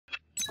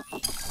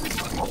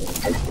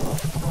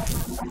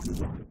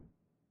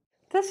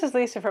This is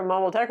Lisa from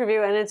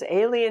MobileTechReview, and it's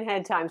Alien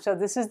Head time. So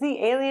this is the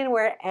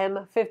Alienware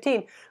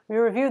M15. We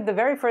reviewed the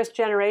very first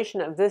generation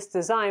of this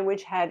design,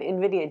 which had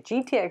NVIDIA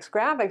GTX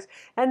graphics,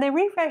 and they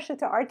refreshed it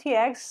to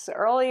RTX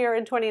earlier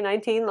in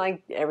 2019,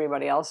 like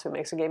everybody else who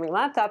makes a gaming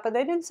laptop, but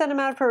they didn't send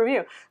them out for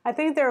review. I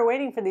think they were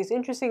waiting for these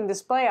interesting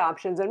display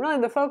options, and really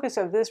the focus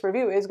of this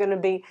review is going to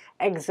be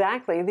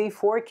exactly the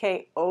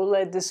 4K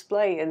OLED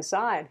display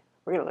inside.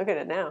 We're going to look at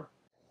it now.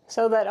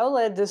 So that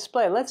OLED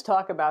display, let's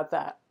talk about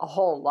that a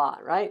whole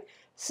lot, right?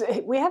 So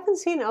we haven't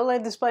seen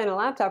OLED display in a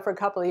laptop for a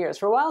couple of years.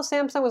 For a while,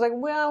 Samsung was like,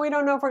 well, we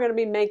don't know if we're going to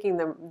be making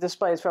the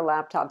displays for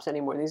laptops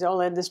anymore, these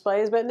OLED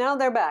displays, but now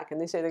they're back, and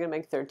they say they're going to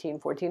make 13,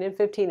 14, and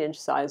 15-inch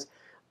size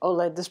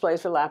OLED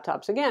displays for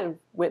laptops. Again,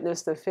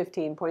 witness the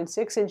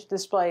 15.6-inch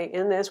display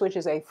in this, which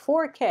is a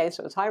 4K,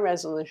 so it's high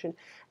resolution,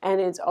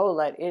 and it's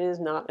OLED. It is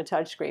not a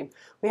touchscreen.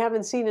 We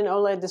haven't seen an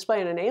OLED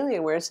display in an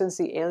Alienware since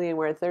the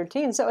Alienware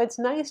 13, so it's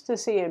nice to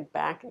see it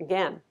back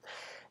again.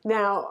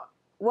 Now,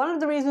 one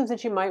of the reasons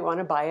that you might want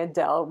to buy a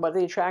Dell, what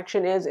the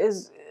attraction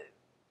is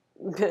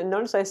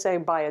notice I say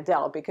buy a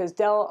Dell, because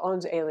Dell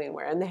owns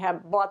Alienware, and they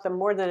have bought them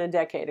more than a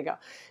decade ago.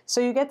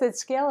 So you get that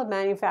scale of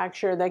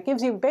manufacture that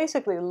gives you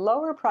basically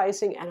lower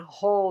pricing and a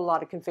whole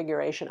lot of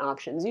configuration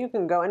options. You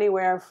can go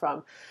anywhere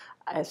from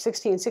a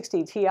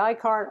 1660 Ti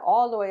card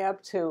all the way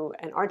up to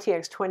an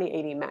RTX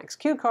 2080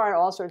 Max-Q card,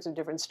 all sorts of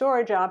different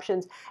storage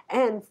options,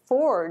 and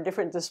 4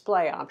 different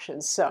display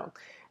options. So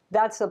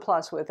that's the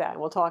plus with that.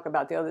 We'll talk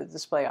about the other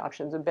display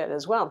options a bit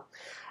as well.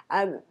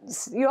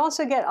 You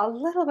also get a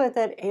little bit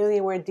that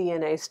Alienware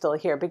DNA still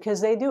here, because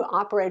they do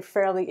operate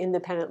fairly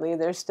independently.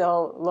 They're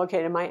still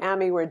located in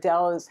Miami, where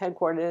Dell is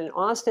headquartered in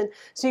Austin.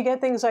 So you get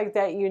things like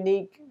that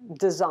unique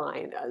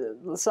design.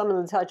 Some of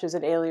the touches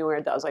that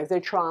Alienware does, like the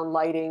Tron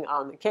lighting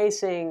on the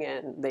casing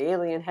and the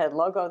alien head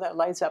logo that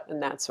lights up and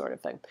that sort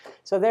of thing.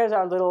 So there's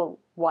our little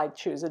white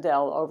choose a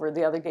Dell over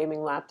the other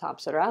gaming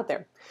laptops that are out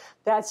there.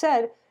 That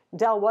said,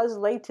 Dell was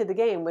late to the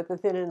game with the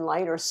thin and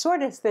light, or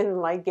sort of thin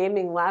and light,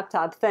 gaming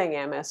laptop thing.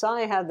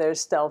 MSI had their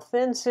Stealth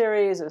Thin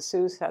series,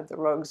 Asus had the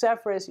Rogue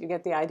Zephyrus, you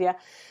get the idea.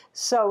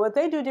 So what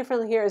they do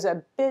differently here is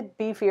a bit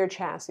beefier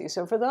chassis.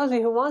 So for those of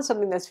you who want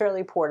something that's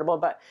fairly portable,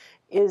 but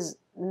is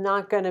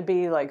not going to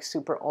be like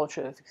super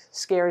ultra,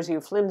 scares you,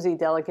 flimsy,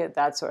 delicate,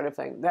 that sort of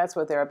thing. That's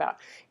what they're about.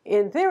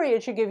 In theory,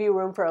 it should give you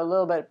room for a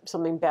little bit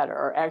something better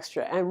or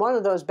extra. And one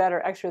of those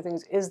better extra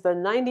things is the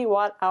 90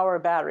 watt-hour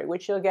battery,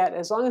 which you'll get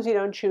as long as you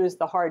don't choose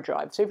the hard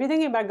drive. So if you're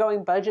thinking about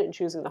going budget and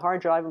choosing the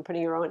hard drive and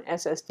putting your own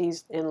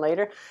SSDs in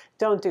later,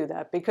 don't do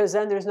that, because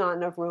then there's not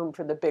enough room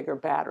for the bigger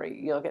battery.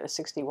 You'll get a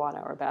 60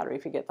 watt-hour battery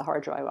if you get the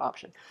hard drive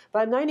option.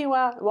 But a 90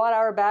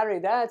 watt-hour battery,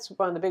 that's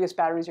one of the biggest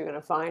batteries you're going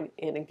to find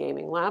in a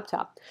gaming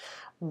laptop.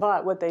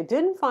 But what they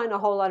didn't find a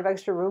whole lot of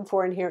extra room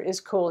for in here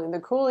is cooling. The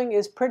cooling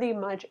is pretty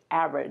much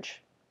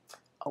average.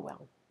 Oh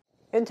well.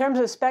 In terms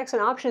of specs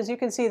and options, you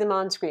can see them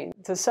on screen.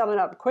 To sum it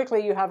up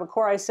quickly, you have a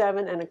Core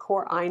i7 and a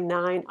Core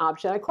i9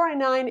 option. A Core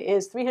i9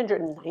 is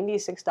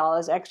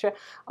 $396 extra.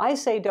 I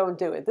say don't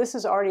do it. This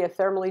is already a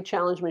thermally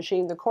challenged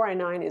machine. The Core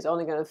i9 is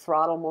only going to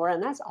throttle more,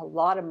 and that's a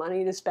lot of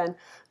money to spend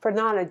for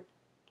not a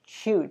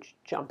huge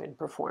jump in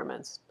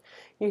performance.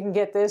 You can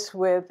get this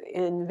with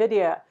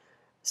NVIDIA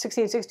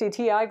 1660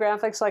 Ti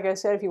graphics. Like I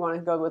said, if you want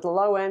to go with the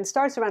low end,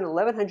 starts around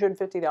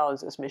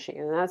 $1,150 this machine,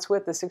 and that's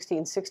with the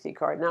 1660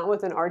 card, not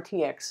with an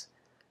RTX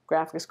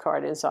graphics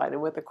card inside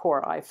and with the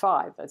Core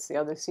i5. That's the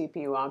other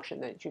CPU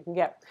option that you can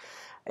get.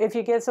 If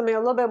you get something a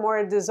little bit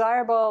more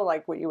desirable,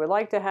 like what you would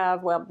like to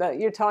have, well,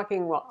 you're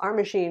talking, well, our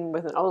machine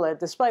with an OLED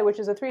display, which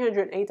is a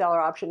 $308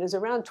 option, is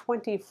around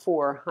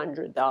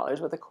 $2,400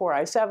 with a Core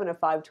i7, a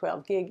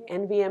 512 gig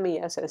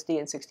NVMe SSD,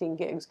 and 16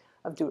 gigs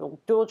of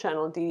dual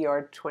channel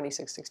DDR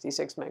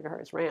 2666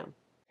 megahertz RAM.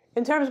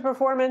 In terms of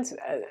performance,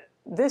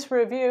 this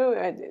review,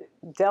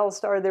 Dell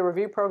started their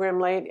review program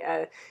late.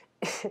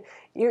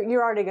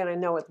 You're already going to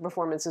know what the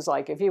performance is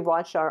like. If you've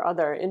watched our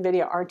other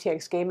NVIDIA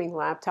RTX gaming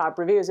laptop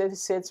reviews, it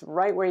sits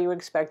right where you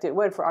expect it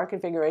would for our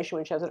configuration,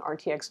 which has an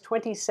RTX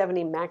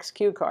 2070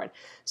 Max-Q card.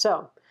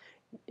 So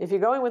if you're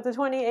going with the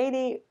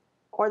 2080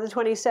 or the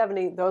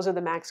 2070, those are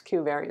the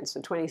Max-Q variants.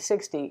 The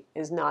 2060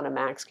 is not a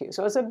Max-Q.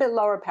 So it's a bit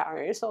lower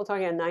power. You're still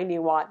talking a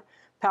 90-watt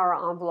power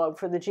envelope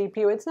for the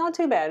GPU. It's not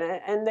too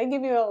bad, and they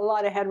give you a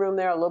lot of headroom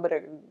there, a little bit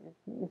of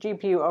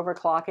GPU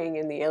overclocking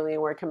in the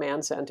Alienware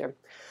Command Center.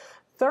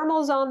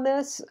 Thermals on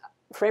this,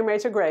 frame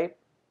rates are great,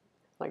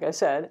 like I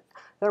said.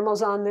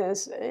 Thermals on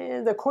this,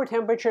 the core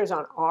temperatures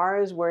on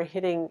ours were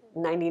hitting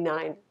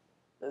 99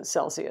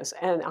 Celsius,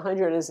 and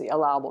 100 is the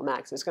allowable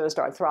max. It's going to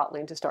start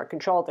throttling to start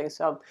control things,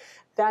 so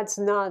that's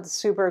not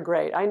super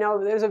great. I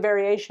know there's a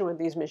variation with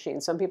these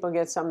machines. Some people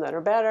get some that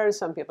are better,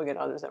 some people get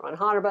others that run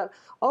hotter, but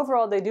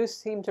overall they do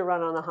seem to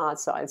run on the hot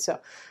side. So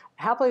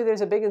Happily, there's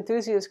a big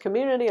enthusiast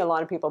community. A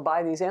lot of people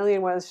buy these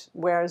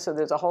Alienware, so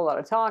there's a whole lot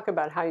of talk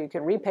about how you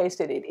can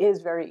repaste it. It is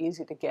very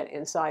easy to get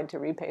inside to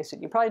repaste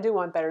it. You probably do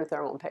want better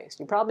thermal paste.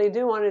 You probably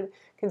do want to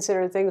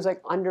consider things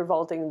like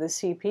undervolting the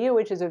CPU,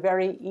 which is a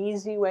very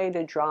easy way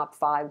to drop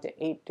 5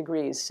 to 8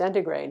 degrees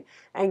centigrade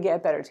and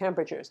get better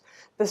temperatures.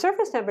 The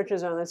surface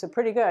temperatures on this are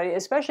pretty good,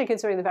 especially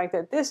considering the fact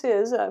that this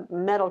is a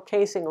metal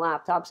casing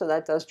laptop, so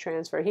that does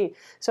transfer heat.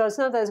 So it's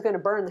not that it's going to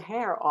burn the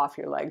hair off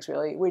your legs,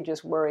 really. We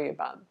just worry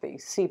about the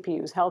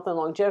CPU's health and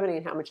longevity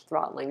and how much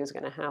throttling is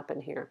going to happen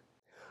here.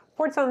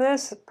 Ports on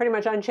this, pretty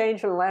much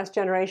unchanged from the last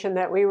generation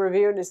that we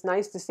reviewed. It's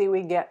nice to see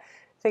we get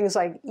things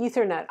like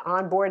Ethernet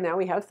on board. Now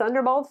we have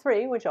Thunderbolt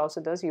 3, which also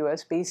does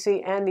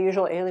USB-C, and the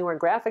usual Alienware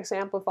graphics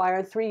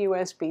amplifier, 3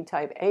 USB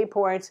Type-A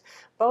ports,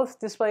 both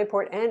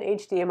DisplayPort and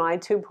HDMI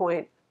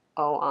 2.0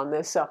 on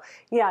this. So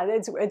yeah,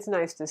 it's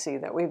nice to see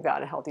that we've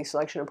got a healthy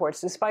selection of ports,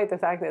 despite the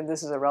fact that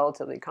this is a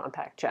relatively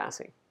compact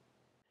chassis.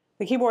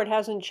 The keyboard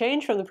hasn't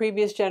changed from the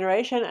previous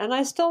generation, and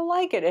I still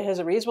like it. It has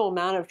a reasonable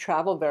amount of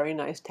travel, very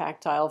nice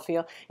tactile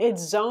feel.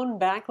 It's zone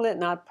backlit,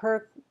 not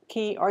per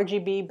key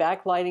RGB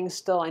backlighting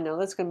still. I know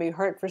that's going to be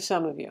hurt for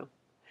some of you.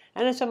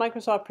 And it's a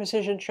Microsoft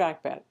Precision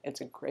trackpad. It's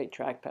a great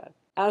trackpad.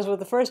 As with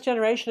the first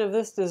generation of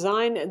this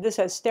design, this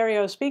has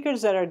stereo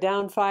speakers that are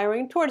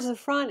down-firing towards the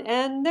front,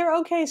 and they're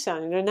okay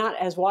sounding. They're not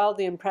as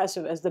wildly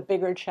impressive as the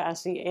bigger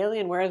chassis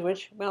Alienwares,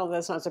 which, well,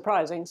 that's not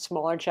surprising.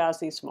 Smaller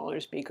chassis, smaller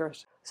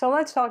speakers. So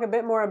let's talk a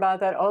bit more about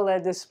that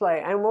OLED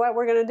display. And what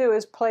we're going to do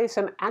is play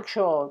some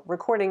actual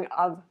recording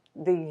of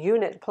the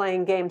unit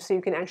playing games so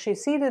you can actually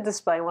see the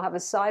display. And we'll have a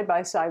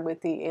side-by-side with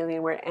the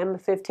Alienware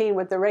M15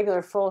 with the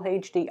regular full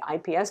HD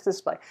IPS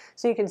display,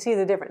 so you can see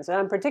the difference. And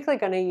I'm particularly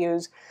going to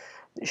use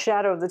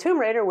Shadow of the Tomb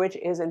Raider, which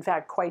is in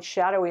fact quite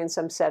shadowy in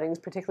some settings,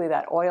 particularly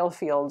that oil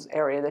fields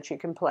area that you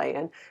can play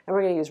in. And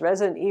we're going to use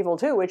Resident Evil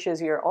 2, which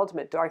is your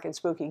ultimate dark and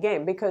spooky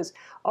game, because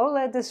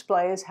OLED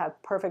displays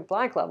have perfect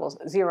black levels,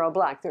 0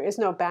 black. There is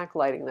no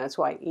backlighting. That's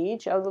why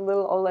each of the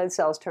little OLED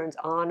cells turns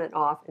on and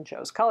off and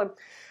shows color.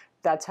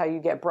 That's how you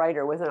get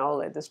brighter with an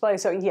OLED display.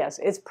 So yes,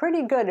 it's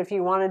pretty good if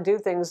you want to do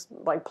things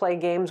like play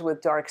games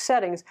with dark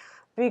settings,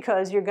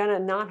 because you're going to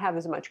not have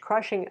as much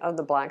crushing of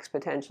the blacks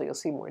potentially. You'll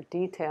see more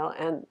detail,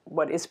 and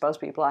what is supposed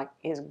to be black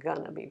is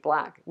going to be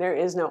black. There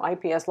is no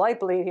IPS light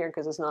bleed here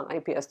because it's not an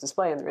IPS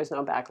display, and there is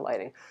no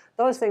backlighting.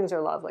 Those things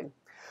are lovely.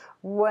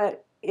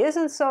 What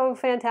isn't so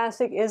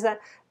fantastic is that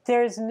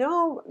there's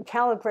no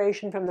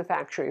calibration from the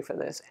factory for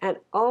this. And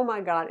oh my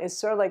God, it's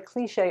sort of like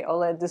cliche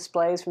OLED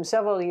displays from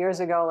several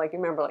years ago, like you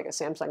remember like a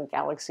Samsung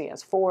Galaxy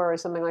S4 or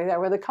something like that,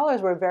 where the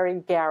colors were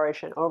very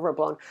garish and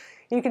overblown.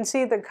 You can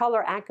see the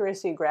color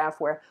accuracy graph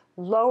where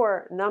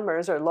lower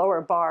numbers or lower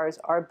bars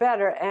are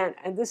better,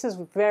 and this is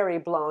very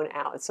blown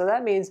out. So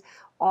that means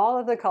all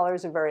of the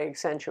colors are very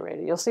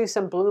accentuated. You'll see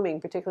some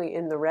blooming, particularly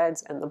in the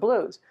reds and the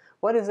blues.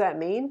 What does that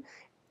mean?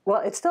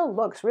 Well, it still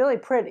looks really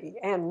pretty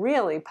and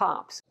really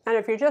pops. And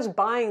if you're just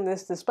buying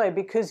this display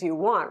because you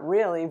want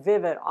really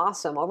vivid,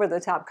 awesome,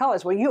 over-the-top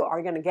colors, well, you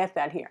are going to get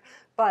that here.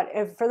 But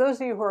if for those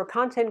of you who are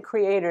content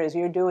creators,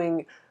 you're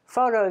doing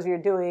photos, you're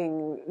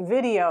doing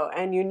video,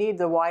 and you need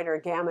the wider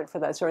gamut for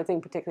that sort of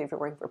thing, particularly if you're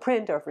working for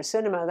print or for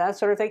cinema, that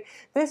sort of thing,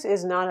 this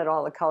is not at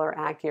all a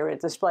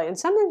color-accurate display. And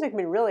sometimes it can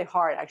be really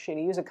hard, actually,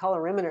 to use a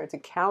colorimeter to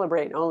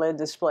calibrate an OLED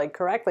display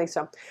correctly.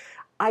 So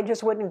I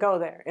just wouldn't go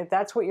there. If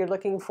that's what you're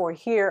looking for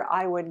here,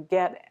 I would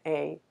get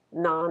a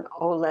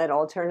non-OLED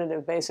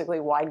alternative,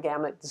 basically wide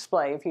gamut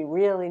display, if you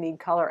really need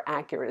color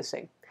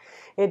accuracy.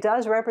 It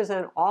does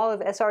represent all of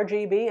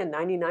sRGB and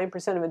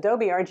 99% of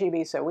Adobe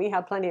RGB, so we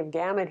have plenty of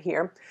gamut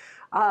here.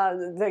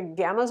 The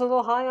gamma's a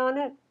little high on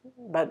it,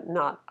 but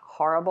not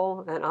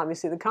horrible, and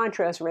obviously the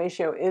contrast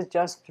ratio is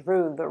just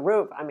through the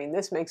roof. I mean,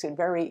 this makes it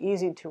very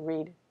easy to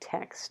read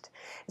text.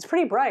 It's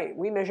pretty bright.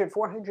 We measured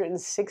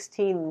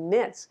 416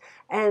 nits,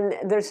 and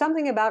there's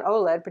something about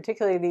OLED,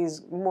 particularly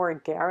these more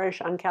garish,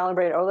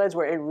 uncalibrated OLEDs,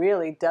 where it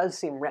really does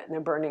seem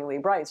retina-burningly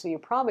bright, so you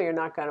probably are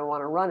not going to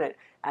want to run it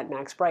at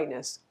max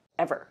brightness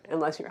ever,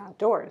 unless you're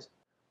outdoors.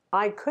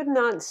 I could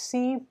not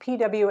see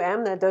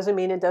PWM. That doesn't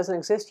mean it doesn't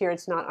exist here.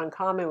 It's not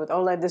uncommon with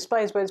OLED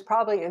displays, but it's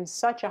probably in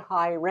such a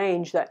high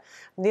range that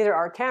neither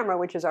our camera,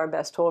 which is our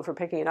best tool for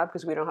picking it up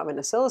because we don't have an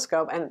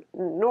oscilloscope, and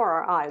nor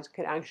our eyes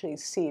could actually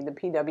see the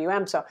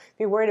PWM. So if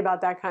you're worried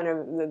about that kind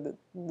of the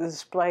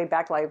display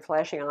backlight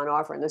flashing on and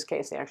off, or in this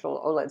case the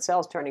actual OLED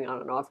cells turning on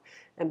and off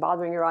and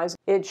bothering your eyes,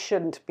 it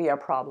shouldn't be a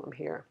problem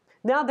here.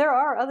 Now, there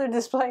are other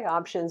display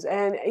options,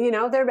 and you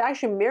know, they're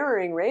actually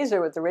mirroring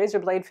Razer with the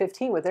Razer Blade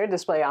 15 with their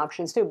display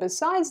options too.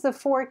 Besides the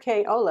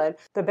 4K OLED,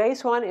 the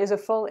base one is a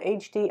full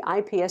HD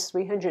IPS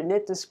 300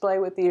 nit display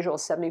with the usual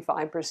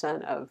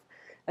 75% of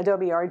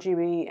Adobe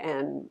RGB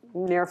and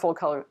near full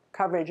color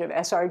coverage of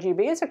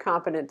sRGB. It's a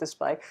competent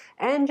display.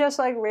 And just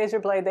like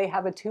Razer Blade, they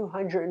have a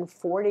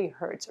 240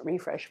 hertz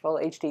refresh full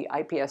HD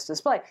IPS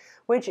display,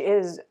 which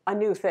is a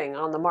new thing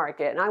on the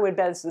market. And I would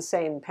bet it's the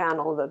same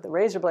panel that the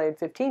Razer Blade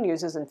 15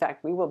 uses. In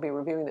fact, we will be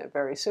reviewing that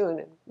very soon,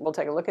 and we'll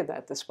take a look at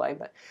that display.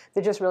 But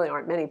there just really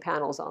aren't many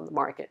panels on the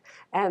market.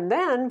 And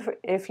then,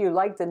 if you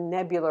like the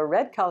Nebula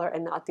red color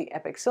and not the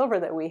Epic Silver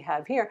that we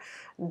have here,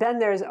 then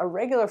there's a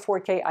regular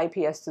 4K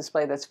IPS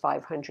display that's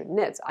 500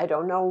 nits. I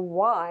don't know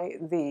why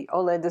the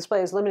OLED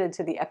display is limited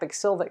to the Epic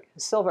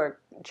Silver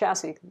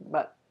chassis,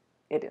 but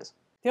it is.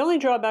 The only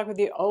drawback with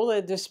the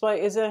OLED display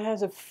is that it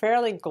has a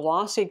fairly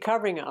glossy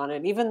covering on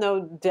it, even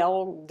though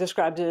Dell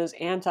describes it as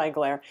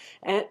anti-glare.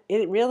 And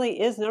it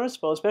really is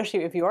noticeable,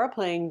 especially if you are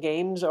playing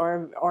games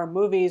or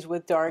movies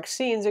with dark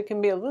scenes. It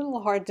can be a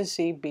little hard to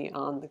see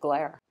beyond the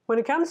glare. When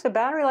it comes to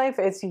battery life,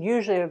 it's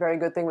usually a very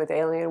good thing with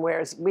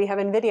Alienwares. We have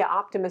NVIDIA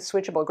Optimus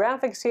switchable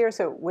graphics here,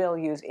 so we'll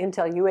use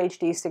Intel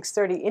UHD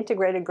 630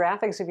 integrated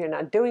graphics if you're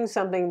not doing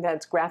something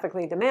that's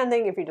graphically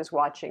demanding, if you're just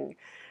watching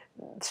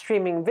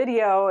streaming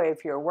video,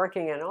 if you're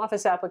working in an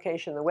office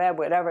application, the web,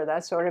 whatever,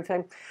 that sort of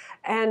thing.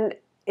 And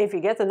if you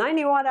get the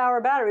 90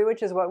 watt-hour battery,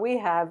 which is what we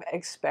have,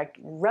 expect,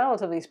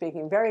 relatively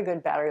speaking, very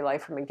good battery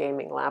life from a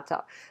gaming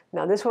laptop.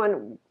 Now this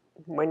one,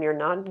 when you're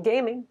not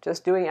gaming,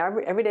 just doing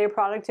everyday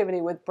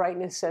productivity with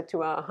brightness set to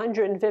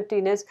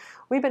 150 nits,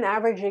 we've been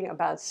averaging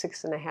about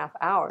 6.5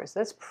 hours.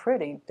 That's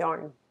pretty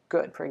darn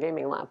good for a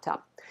gaming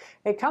laptop.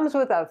 It comes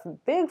with a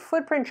big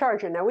footprint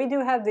charger. Now we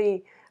do have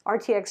the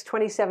RTX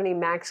 2070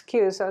 Max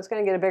Q, so it's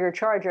going to get a bigger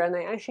charger, and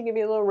they actually give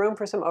you a little room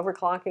for some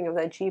overclocking of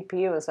that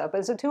GPU and stuff.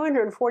 But it's a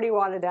 240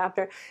 watt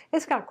adapter.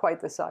 It's got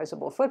quite the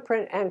sizable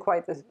footprint and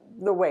quite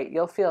the weight.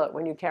 You'll feel it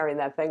when you carry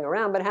that thing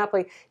around, but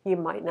happily, you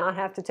might not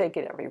have to take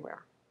it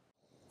everywhere.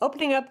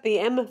 Opening up the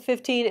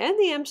M15 and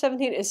the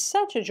M17 is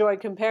such a joy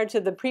compared to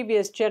the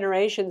previous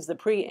generations, the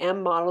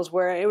pre-M models,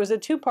 where it was a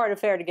two-part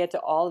affair to get to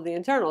all of the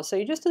internals. So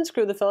you just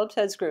unscrew the Phillips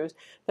head screws.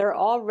 They're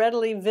all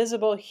readily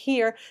visible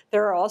here.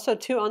 There are also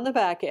two on the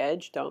back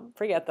edge. Don't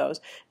forget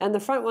those. And the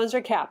front ones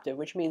are captive,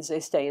 which means they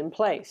stay in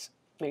place.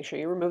 Make sure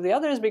you remove the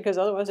others because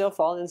otherwise they'll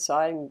fall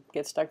inside and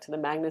get stuck to the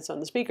magnets on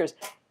the speakers.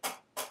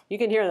 You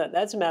can hear that.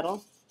 That's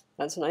metal.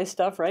 That's nice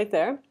stuff right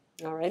there.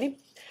 Alrighty.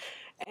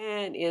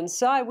 And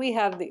inside we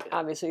have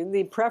obviously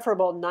the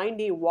preferable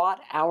 90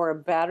 watt-hour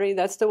battery.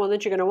 That's the one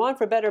that you're going to want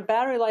for better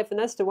battery life, and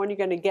that's the one you're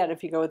going to get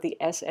if you go with the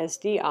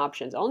SSD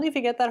options. Only if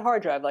you get that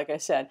hard drive, like I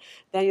said.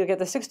 Then you'll get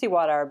the 60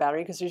 watt-hour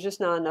battery because there's just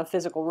not enough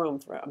physical room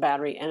for a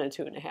battery and a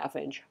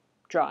 2.5-inch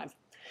drive.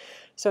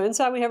 So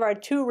inside we have our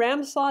two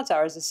RAM slots.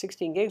 Ours is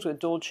 16 gigs with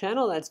dual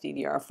channel. That's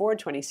DDR4,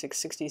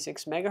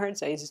 2666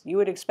 megahertz, as you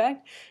would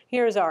expect.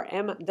 Here's our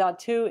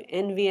M.2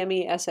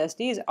 NVMe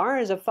SSDs.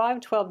 Ours is a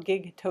 512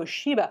 gig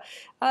Toshiba.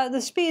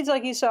 The speeds,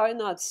 like you saw,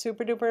 not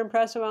super duper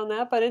impressive on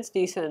that, but it's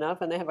decent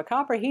enough. And they have a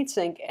copper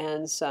heatsink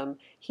and some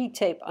heat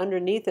tape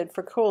underneath it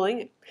for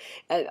cooling.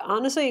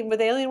 Honestly, with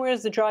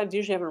Alienwares, the drives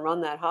usually haven't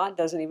run that hot.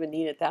 Doesn't even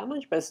need it that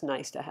much, but it's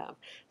nice to have.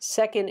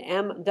 Second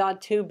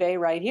M.2 bay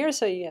right here.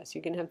 So yes,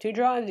 you can have two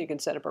drives. You can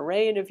set up a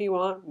RAID if you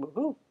want.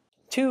 Woohoo!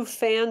 Two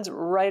fans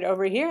right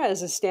over here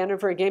as a standard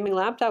for a gaming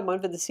laptop, one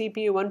for the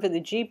CPU, one for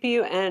the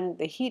GPU, and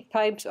the heat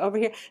pipes over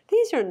here.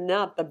 These are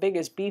not the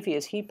biggest,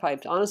 beefiest heat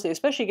pipes, honestly,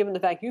 especially given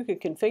the fact you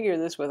could configure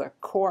this with a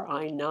Core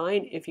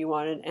i9 if you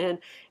wanted, and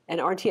an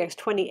RTX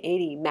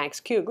 2080 Max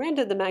Q.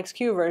 Granted, the Max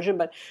Q version,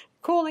 but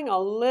cooling a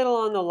little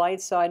on the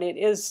light side. It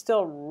is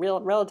still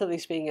relatively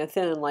speaking, a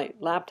thin and light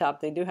laptop.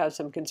 They do have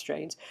some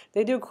constraints.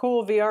 They do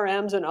cool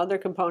VRMs and other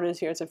components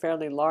here. It's a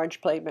fairly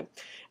large plate, but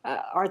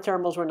our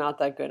thermals were not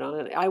that good on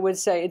it. I would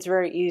say it's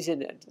very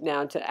easy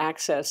now to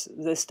access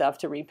this stuff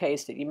to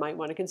repaste it. You might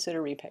want to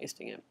consider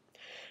repasting it.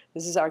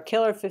 This is our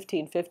killer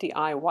 1550i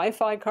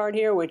Wi-Fi card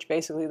here, which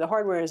basically the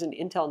hardware is an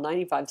Intel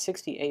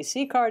 9560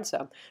 AC card,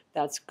 so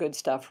that's good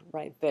stuff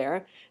right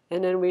there.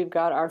 And then we've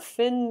got our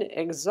finned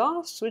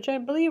exhausts, which I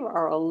believe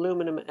are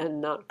aluminum and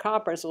not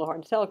copper. It's a little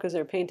hard to tell because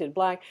they're painted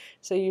black.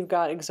 So you've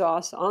got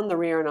exhausts on the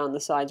rear and on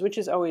the sides, which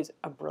is always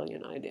a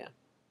brilliant idea.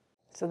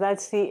 So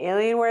that's the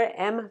Alienware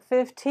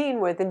M15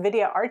 with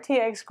NVIDIA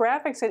RTX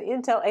graphics and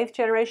Intel 8th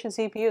generation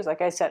CPUs.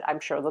 Like I said, I'm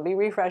sure they'll be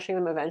refreshing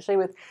them eventually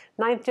with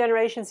 9th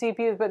generation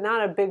CPUs, but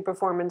not a big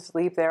performance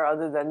leap there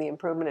other than the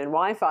improvement in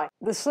Wi-Fi.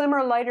 The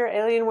slimmer, lighter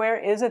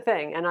Alienware is a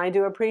thing, and I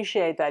do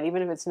appreciate that,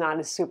 even if it's not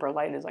as super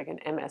light as like an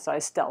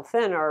MSI Stealth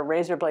Thin or a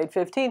Razer Blade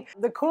 15.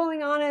 The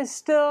cooling on is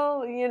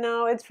still, you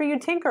know, it's for you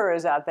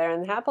tinkerers out there,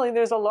 and happily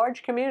there's a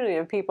large community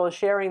of people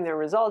sharing their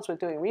results with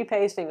doing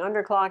repasting,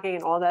 underclocking,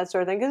 and all that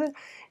sort of thing, because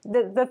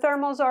the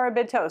thermals are a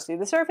bit toasty.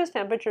 The surface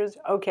temperature is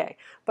okay,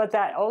 but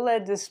that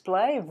OLED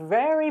display,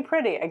 very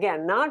pretty.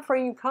 Again, not for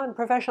you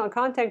professional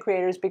content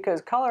creators because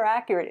color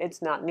accurate,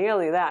 it's not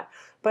nearly that.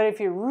 But if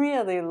you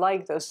really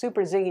like those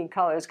super zingy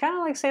colors, kind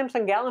of like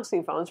Samsung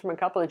Galaxy phones from a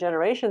couple of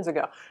generations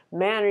ago,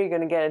 man, are you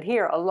going to get it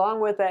here,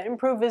 along with that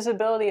improved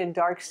visibility in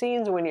dark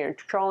scenes when you're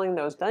trolling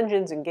those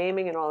dungeons and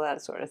gaming and all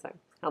that sort of thing.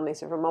 I'm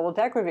Lisa from Mobile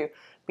Tech Review.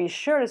 Be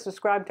sure to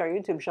subscribe to our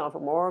YouTube channel for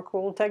more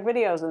cool tech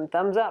videos, and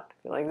thumbs up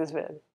if you like this vid.